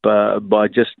up by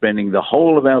just spending the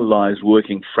whole of our lives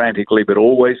working frantically, but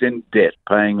always in debt,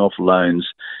 paying off loans.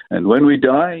 And when we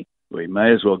die, we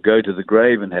may as well go to the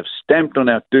grave and have stamped on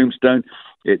our tombstone,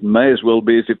 it may as well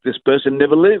be as if this person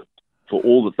never lived, for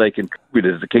all that they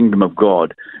contributed to the kingdom of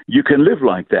God. You can live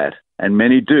like that, and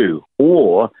many do.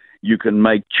 Or you can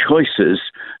make choices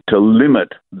to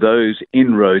limit those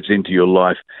inroads into your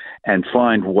life and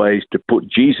find ways to put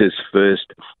Jesus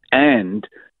first and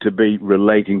to be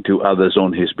relating to others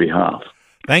on his behalf.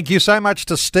 Thank you so much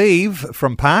to Steve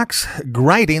from Parks.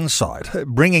 Great insight,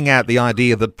 bringing out the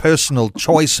idea that personal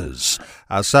choices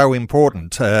are so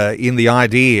important in the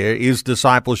idea, is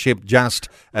discipleship just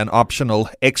an optional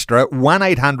extra?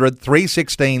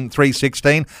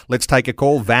 1-800-316-316. Let's take a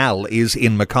call. Val is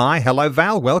in Mackay. Hello,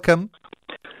 Val. Welcome.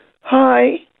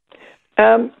 Hi.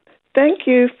 Thank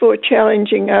you for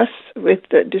challenging us with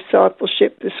the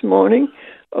discipleship this morning.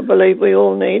 I believe we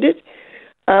all need it.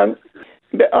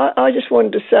 But I just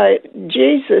wanted to say,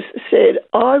 Jesus said,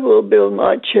 I will build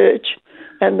my church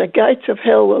and the gates of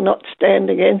hell will not stand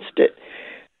against it.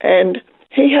 And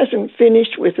he hasn't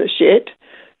finished with us yet.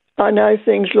 I know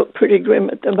things look pretty grim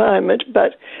at the moment,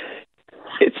 but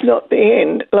it's not the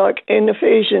end. Like in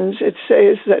Ephesians, it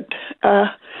says that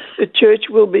the church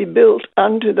will be built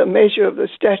unto the measure of the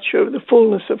stature of the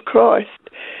fullness of Christ.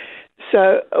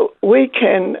 So we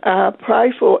can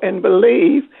pray for and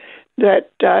believe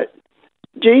that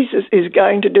Jesus is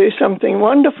going to do something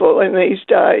wonderful in these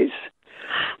days.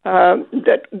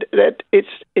 That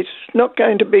it's not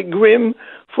going to be grim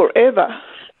forever.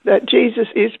 That Jesus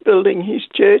is building his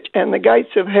church, and the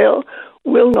gates of hell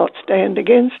will not stand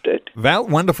against it. Val,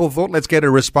 wonderful thought. Let's get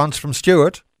a response from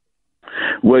Stuart.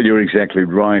 Well, you're exactly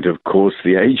right. Of course,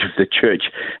 the age of the church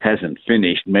hasn't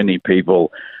finished. Many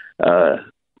people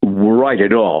write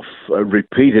it off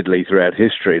repeatedly throughout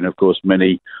history. And, of course,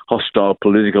 many hostile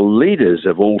political leaders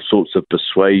of all sorts of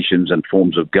persuasions and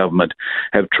forms of government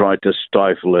have tried to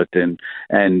stifle it and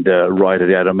write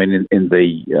it out. I mean, in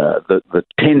the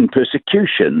 10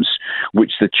 persecutions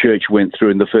which the church went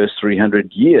through in the first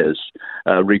 300 years,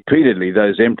 repeatedly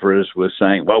those emperors were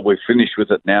saying, well, we're finished with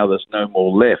it now, there's no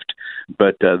more left.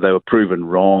 But they were proven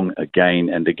wrong again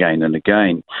and again and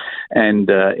again. And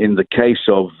in the case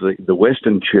of the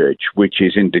Western Church, which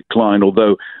is in decline,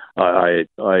 although I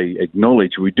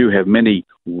acknowledge we do have many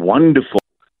wonderful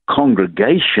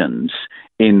congregations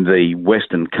in the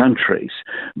Western countries,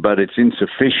 but it's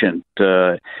insufficient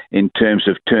in terms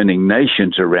of turning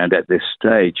nations around at this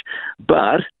stage.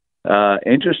 But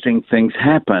interesting things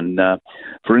happen.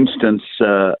 For instance,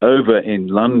 over in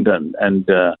London and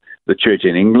the church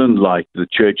in England, like the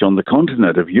church on the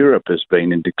continent of Europe, has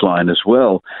been in decline as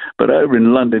well. But over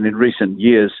in London in recent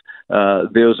years,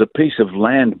 there was a piece of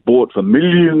land bought for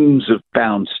millions of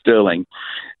pounds sterling,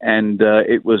 and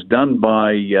it was done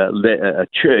by a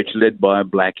church led by a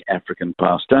black African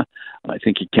pastor. I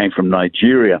think he came from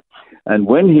Nigeria. And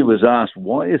when he was asked,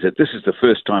 why is it, this is the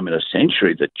first time in a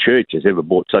century the church has ever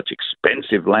bought such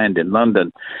expensive land in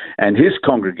London, and his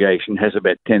congregation has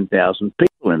about 10,000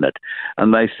 people in it.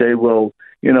 And they say, well,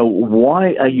 you know,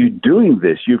 why are you doing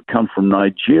this? You've come from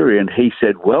Nigeria. And he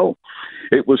said, well,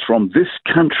 it was from this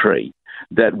country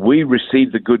that we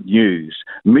received the good news.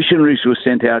 Missionaries were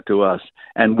sent out to us,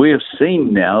 and we have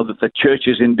seen now that the church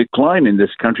is in decline in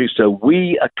this country, so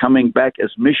we are coming back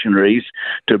as missionaries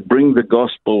to bring the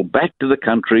gospel back to the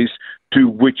countries to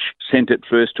which sent it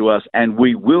first to us, and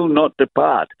we will not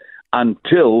depart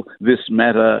until this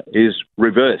matter is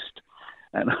reversed.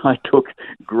 And I took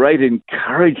great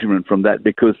encouragement from that,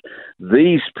 because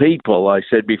these people, I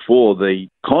said before, the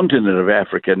continent of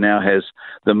Africa now has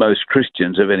the most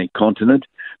Christians of any continent,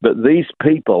 but these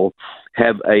people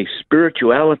have a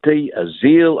spirituality, a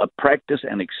zeal, a practice,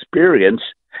 an experience,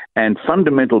 and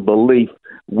fundamental belief,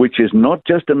 which is not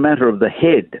just a matter of the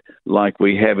head like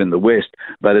we have in the West,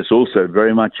 but it's also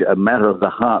very much a matter of the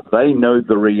heart. They know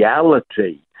the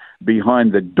reality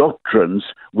behind the doctrines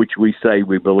which we say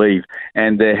we believe,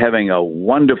 and they're having a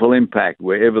wonderful impact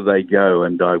wherever they go,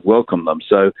 and I welcome them.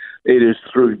 So it is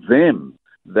through them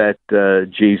that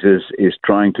Jesus is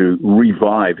trying to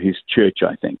revive his church,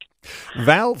 I think.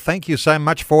 Val, thank you so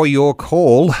much for your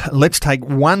call. Let's take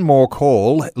one more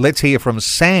call. Let's hear from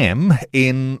Sam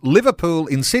in Liverpool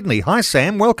in Sydney. Hi,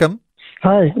 Sam. Welcome.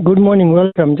 Hi. Good morning.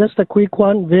 Welcome. Just a quick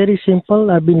one. Very simple.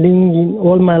 I've been living in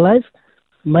all my life.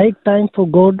 Make time for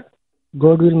God.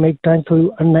 God will make time for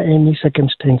you under any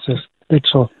circumstances. That's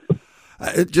all.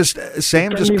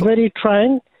 Sam, it can be very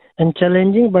trying and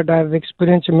challenging, but I've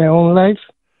experienced in my own life.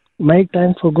 Make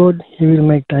time for God, He will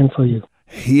make time for you.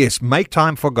 Yes, make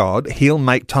time for God, He'll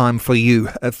make time for you.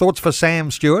 Thoughts for Sam,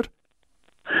 Stuart?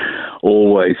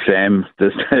 Always, Sam.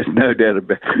 There's no doubt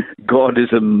about it. God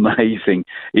is amazing.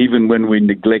 Even when we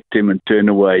neglect him and turn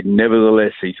away,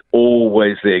 nevertheless, he's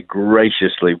always there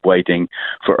graciously waiting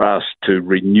for us to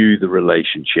renew the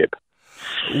relationship.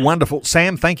 Wonderful.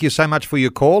 Sam, thank you so much for your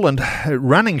call. And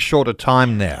running short of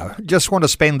time now, just want to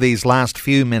spend these last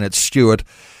few minutes, Stuart,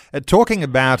 Talking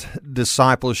about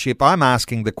discipleship, I'm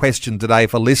asking the question today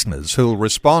for listeners who'll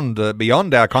respond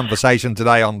beyond our conversation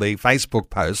today on the Facebook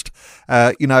post.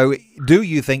 Do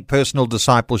you think personal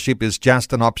discipleship is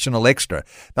just an optional extra?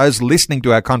 Those listening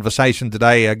to our conversation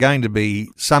today are going to be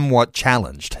somewhat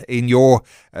challenged in your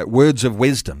words of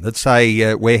wisdom that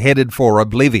say we're headed for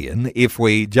oblivion if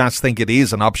we just think it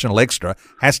is an optional extra,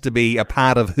 has to be a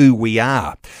part of who we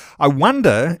are. I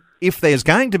wonder if there's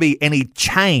going to be any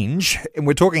change, and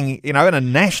we're talking, in a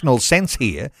national sense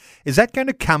here, is that going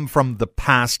to come from the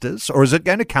pastors or is it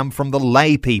going to come from the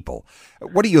lay people?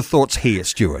 What are your thoughts here,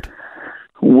 Stuart?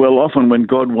 Well, often when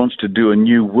God wants to do a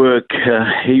new work,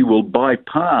 he will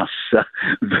bypass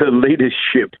the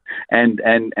leadership and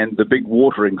the big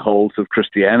watering holes of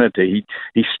Christianity.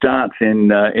 He starts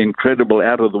in incredible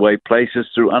out-of-the-way places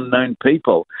through unknown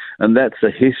people, and that's a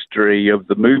history of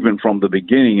the movement from the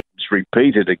beginning. It's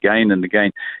repeated again and again.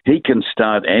 He can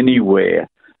start anywhere.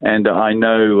 And I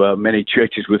know many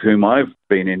churches with whom I've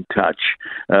been in touch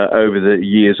over the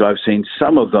years. I've seen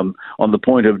some of them on the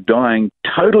point of dying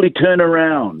totally turn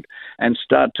around and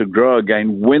start to grow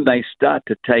again when they start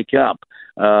to take up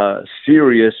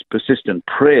serious, persistent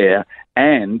prayer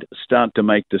and start to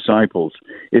make disciples.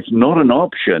 It's not an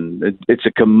option. It's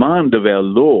a command of our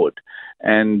Lord.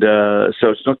 And so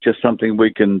it's not just something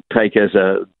we can take as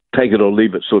a take it or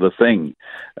leave it sort of thing.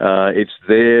 It's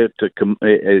there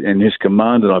in his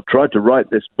command, and I've tried to write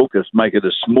this book as make it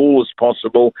as small as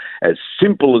possible, as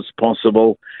simple as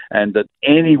possible, and that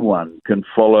anyone can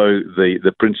follow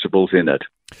the principles in it.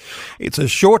 It's a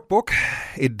short book.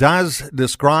 It does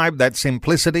describe that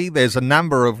simplicity. There's a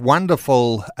number of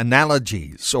wonderful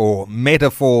analogies or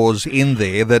metaphors in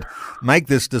there that make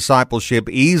this discipleship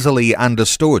easily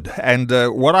understood. And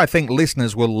what I think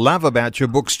listeners will love about your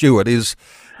book, Stuart, is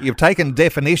you've taken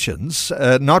definitions,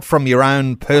 not from your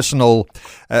own personal,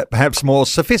 perhaps more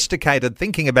sophisticated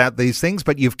thinking about these things,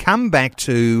 but you've come back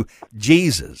to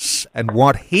Jesus and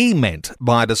what he meant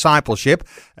by discipleship.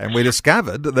 And we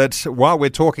discovered that while we're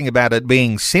talking about it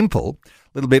being simple, a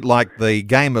little bit like the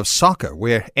game of soccer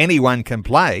where anyone can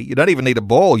play. You don't even need a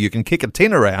ball. You can kick a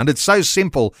tin around. It's so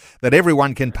simple that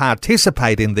everyone can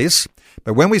participate in this.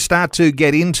 But when we start to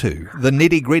get into the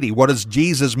nitty-gritty, what does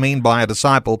Jesus mean by a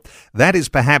disciple, that is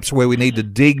perhaps where we need to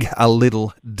dig a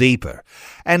little deeper.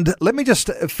 And let me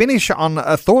just finish on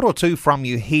a thought or two from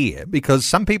you here, because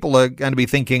some people are going to be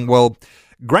thinking, well,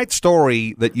 great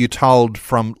story that you told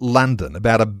from London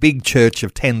about a big church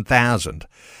of 10,000.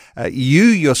 You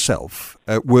yourself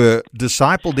were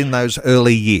discipled in those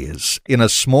early years in a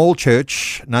small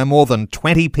church, no more than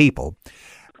 20 people.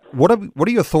 What are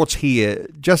your thoughts here,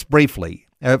 just briefly,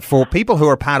 for people who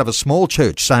are part of a small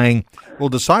church saying, well,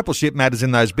 discipleship matters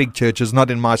in those big churches,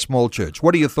 not in my small church?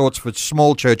 What are your thoughts for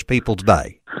small church people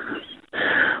today?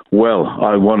 Well,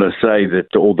 I want to say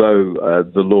that although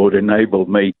the Lord enabled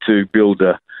me to build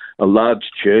a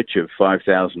large church of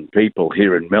 5,000 people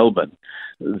here in Melbourne,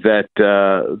 that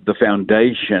the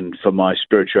foundation for my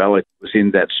spirituality was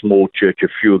in that small church of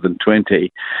fewer than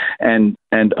 20. And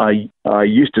I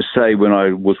used to say when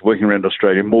I was working around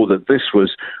Australia more that this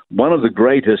was one of the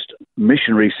greatest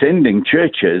missionary sending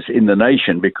churches in the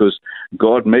nation, because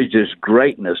God measures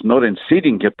greatness not in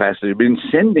seating capacity but in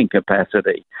sending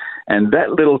capacity. And that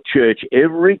little church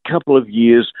every couple of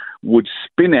years would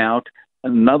spin out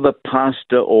another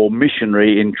pastor or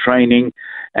missionary in training,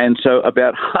 and so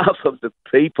about half of the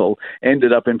people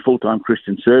ended up in full-time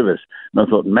Christian service. And I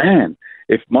thought, man,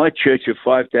 if my church of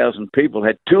 5,000 people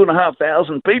had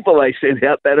 2,500 people they sent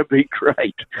out, that'd be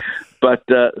great. But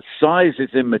size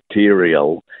is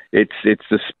immaterial. It's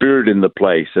the spirit in the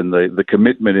place and the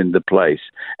commitment in the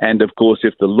place. And, of course,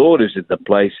 if the Lord is in the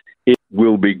place, it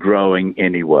will be growing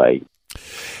anyway.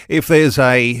 If there's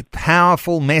a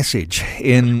powerful message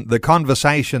in the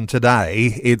conversation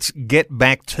today, it's get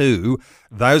back to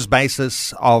those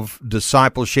bases of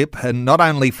discipleship, and not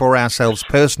only for ourselves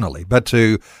personally, but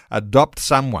to adopt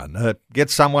someone, get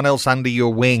someone else under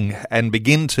your wing and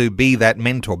begin to be that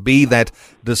mentor, be that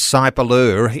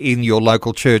discipler in your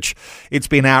local church. It's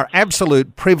been our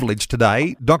absolute privilege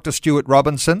today, Dr. Stuart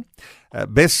Robinson,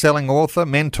 best-selling author,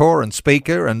 mentor and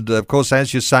speaker, and of course,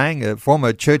 as you're saying, a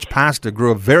former church pastor,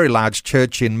 grew a very large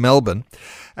church in Melbourne.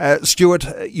 Stuart,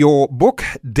 your book,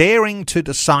 Daring to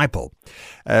Disciple,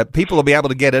 people will be able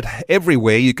to get it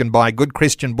everywhere. You can buy good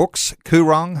Christian books,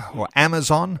 Koorong or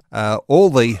Amazon, all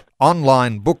the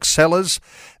online booksellers.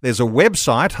 There's a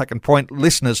website I can point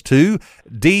listeners to,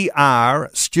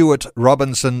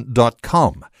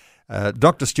 drstuartrobinson.com.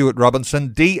 Dr. Stuart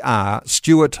Robinson,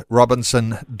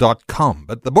 drstuartrobinson.com.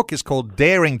 But the book is called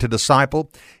Daring to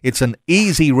Disciple. It's an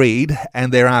easy read,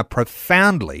 and there are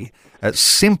profoundly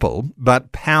simple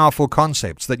but powerful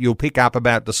concepts that you'll pick up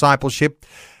about discipleship.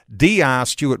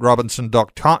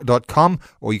 drstuartrobinson.com,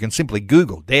 or you can simply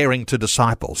Google Daring to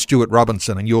Disciple Stuart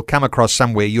Robinson, and you'll come across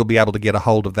somewhere you'll be able to get a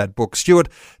hold of that book. Stuart,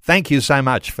 thank you so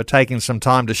much for taking some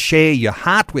time to share your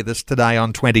heart with us today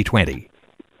on 2020.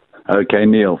 Okay,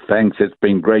 Neil, thanks. It's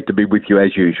been great to be with you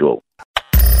as usual.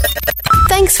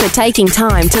 Thanks for taking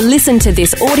time to listen to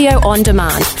this audio on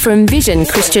demand from Vision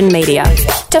Christian Media.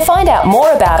 To find out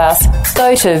more about us,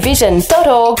 go to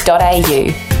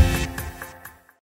vision.org.au.